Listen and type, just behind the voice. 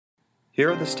Here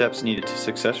are the steps needed to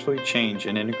successfully change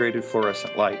an integrated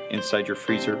fluorescent light inside your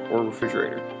freezer or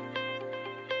refrigerator.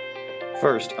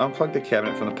 First, unplug the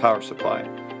cabinet from the power supply.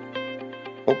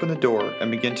 Open the door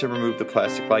and begin to remove the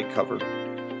plastic light cover.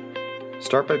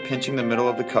 Start by pinching the middle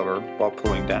of the cover while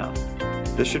pulling down.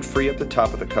 This should free up the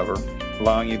top of the cover,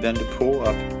 allowing you then to pull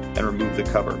up and remove the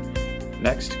cover.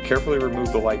 Next, carefully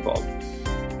remove the light bulb.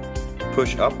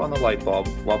 Push up on the light bulb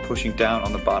while pushing down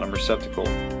on the bottom receptacle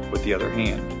with the other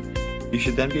hand. You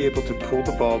should then be able to pull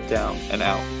the bulb down and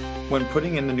out. When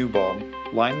putting in the new bulb,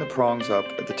 line the prongs up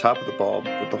at the top of the bulb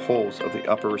with the holes of the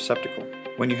upper receptacle.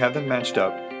 When you have them matched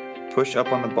up, push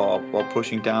up on the bulb while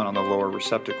pushing down on the lower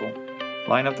receptacle.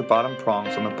 Line up the bottom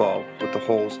prongs on the bulb with the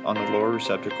holes on the lower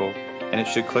receptacle and it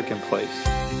should click in place.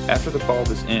 After the bulb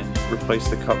is in, replace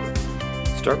the cover.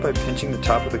 Start by pinching the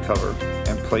top of the cover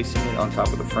and placing it on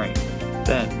top of the frame.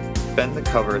 Then, bend the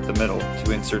cover at the middle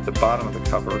to insert the bottom of the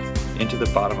cover into the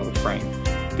bottom of the frame.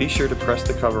 Be sure to press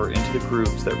the cover into the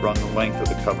grooves that run the length of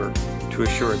the cover to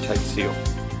assure a tight seal.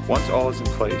 Once all is in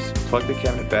place, plug the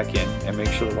cabinet back in and make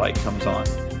sure the light comes on.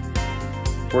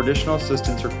 For additional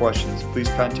assistance or questions, please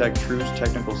contact True's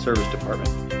Technical Service Department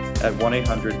at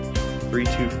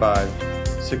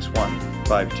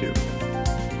 1-800-325-6152.